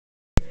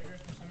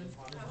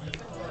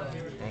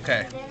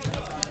Okay.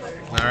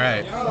 All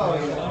right.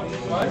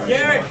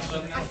 Jared!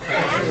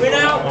 Win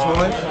out! What's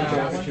my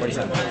line?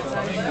 47.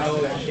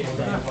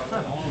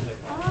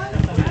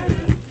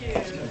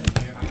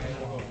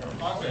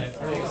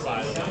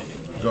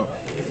 Go.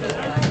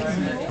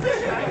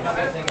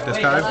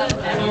 Discard.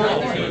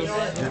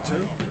 Get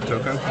 2.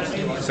 Token.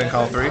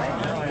 Syncron 3.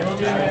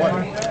 What?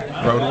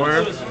 Road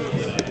Warrior.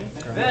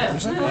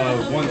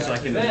 One so I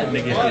can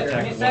negate the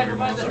attack of one of your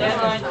monsters.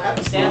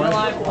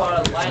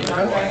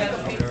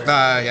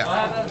 Yeah.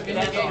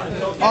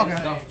 Okay.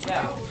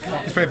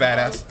 He's pretty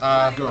badass.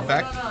 Go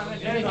effect.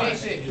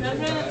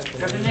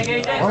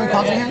 Are we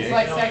causing him?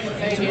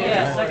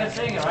 Yeah, second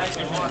singer, right?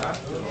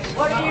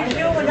 What are you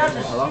doing? That's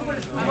the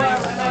stupidest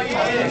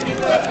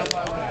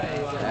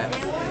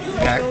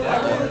Attack.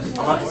 I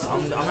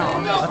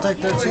take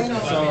 13, so...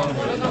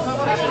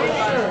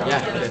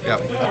 Yep.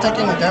 I'm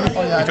taking the damage.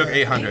 Oh, yeah. He took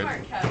 800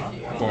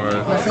 for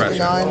 59. pressure.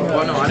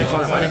 Well, no, I didn't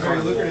call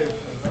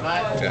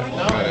Yeah.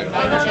 Got it.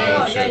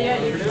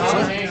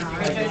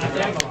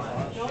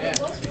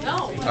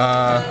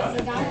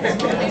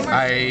 I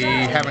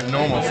haven't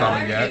normal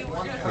summoned yet,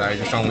 but I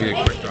just only did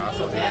Quickdraw,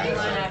 so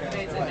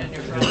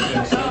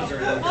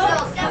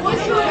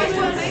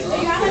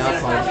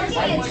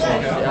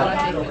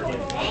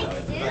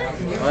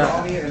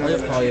I'll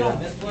just call you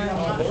then.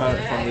 If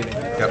I'm leaving.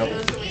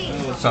 Yep.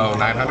 So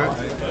 900.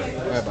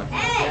 Alright, bye.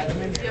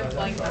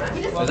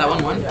 Is that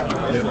 1-1?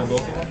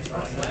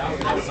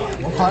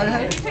 What card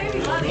ahead?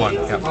 1.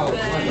 Yep.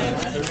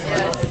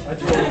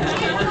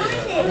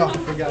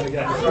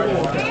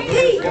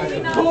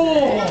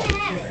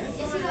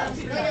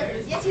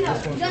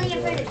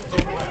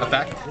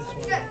 Effect.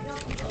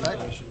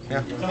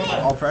 Yeah.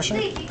 All pressure?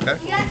 Okay.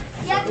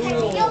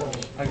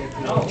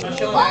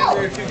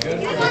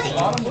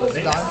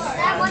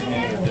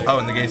 Oh,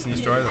 and negates and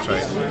destroy. That's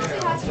right.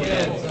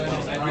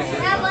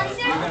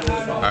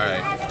 All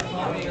right.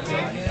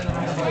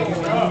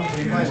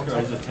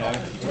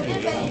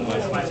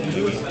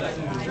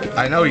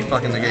 I know he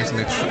fucking negates and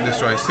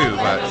destroys too,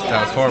 but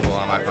that was horrible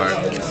on my part.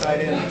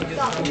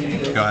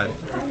 Go ahead.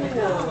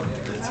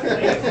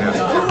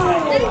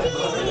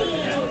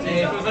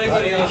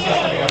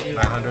 Yeah.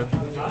 900.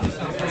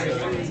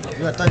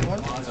 You got 31?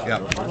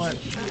 Yep. What?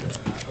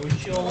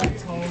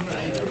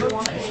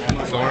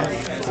 Storm.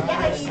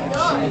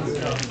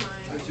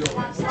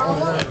 Oh,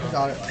 yeah,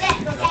 got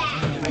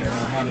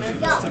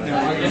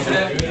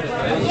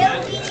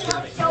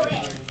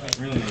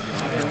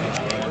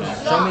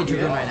Show me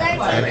Dragoon right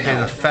now. And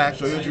his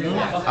effect,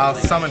 I'll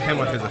summon him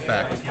with his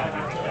effect,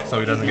 so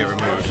he doesn't get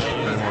removed.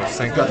 Then we'll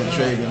sync up.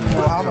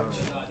 How much?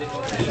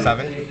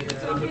 7.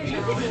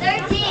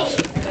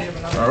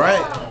 13. All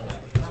right.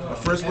 My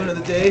first win of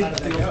the day. I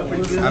think I'm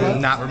pretty good. I'm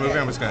not removing,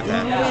 I'm just going to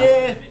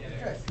attack.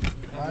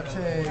 I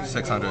take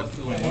 600.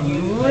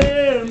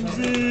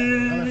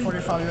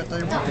 145, you got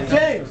 31.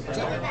 James!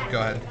 Go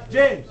ahead.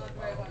 James!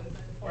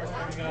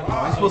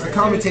 I'm supposed to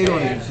commentate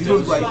on it. He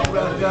was like,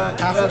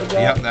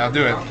 Yep, that'll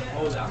do it.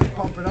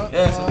 pump it up.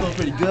 Yeah, so it was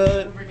pretty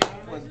good.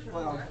 I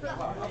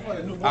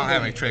don't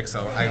have any tricks,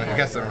 so I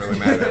guess it doesn't really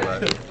matter.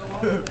 But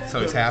so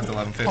he's halved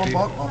 1150.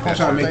 Pump up. Yeah.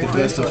 Trying to make the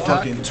best of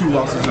fucking 2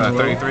 losses in a row.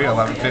 33,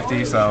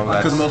 1150, so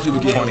that's 'Cause most people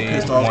get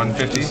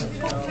 2150.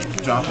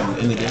 Dropping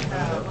in the day.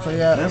 So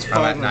yeah, that's I'm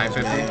fine. at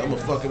 950. I'm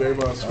gonna fuck up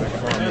everybody else.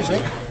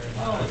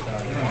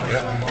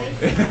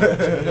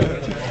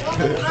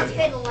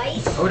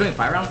 Are we doing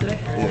 5 rounds today?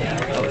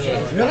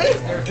 Really?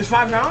 It's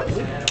 5 rounds?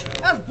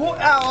 That's bull.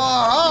 That's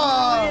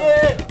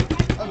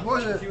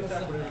bullshit.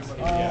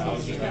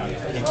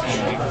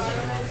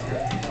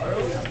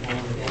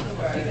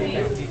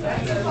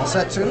 I'll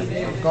set 2.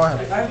 Go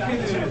ahead.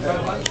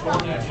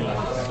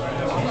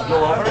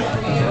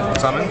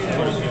 Summon.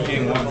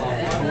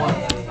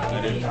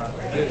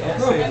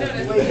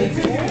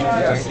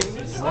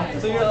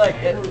 So you're like,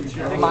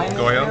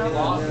 YuGiOh.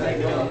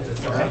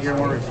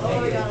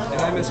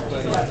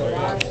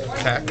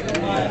 Attack.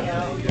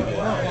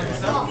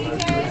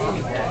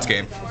 It's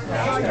game.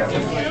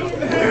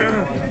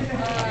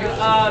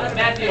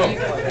 Matthew,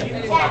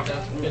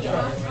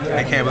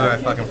 I can't believe I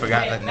fucking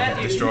forgot that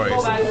it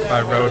destroys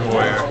by Road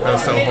Warrior. That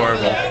was so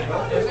horrible.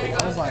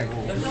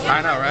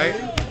 I know, right?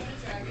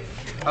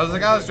 I was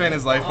draining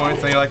his life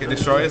points, and you're like, it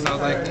destroys, and I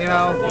was like, you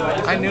know,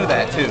 I knew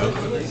that too.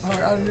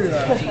 I knew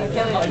that.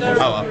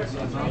 Oh well.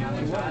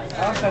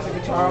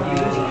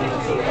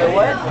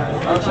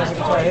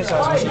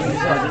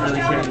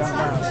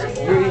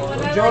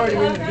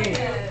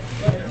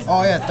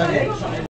 Oh yeah, 30.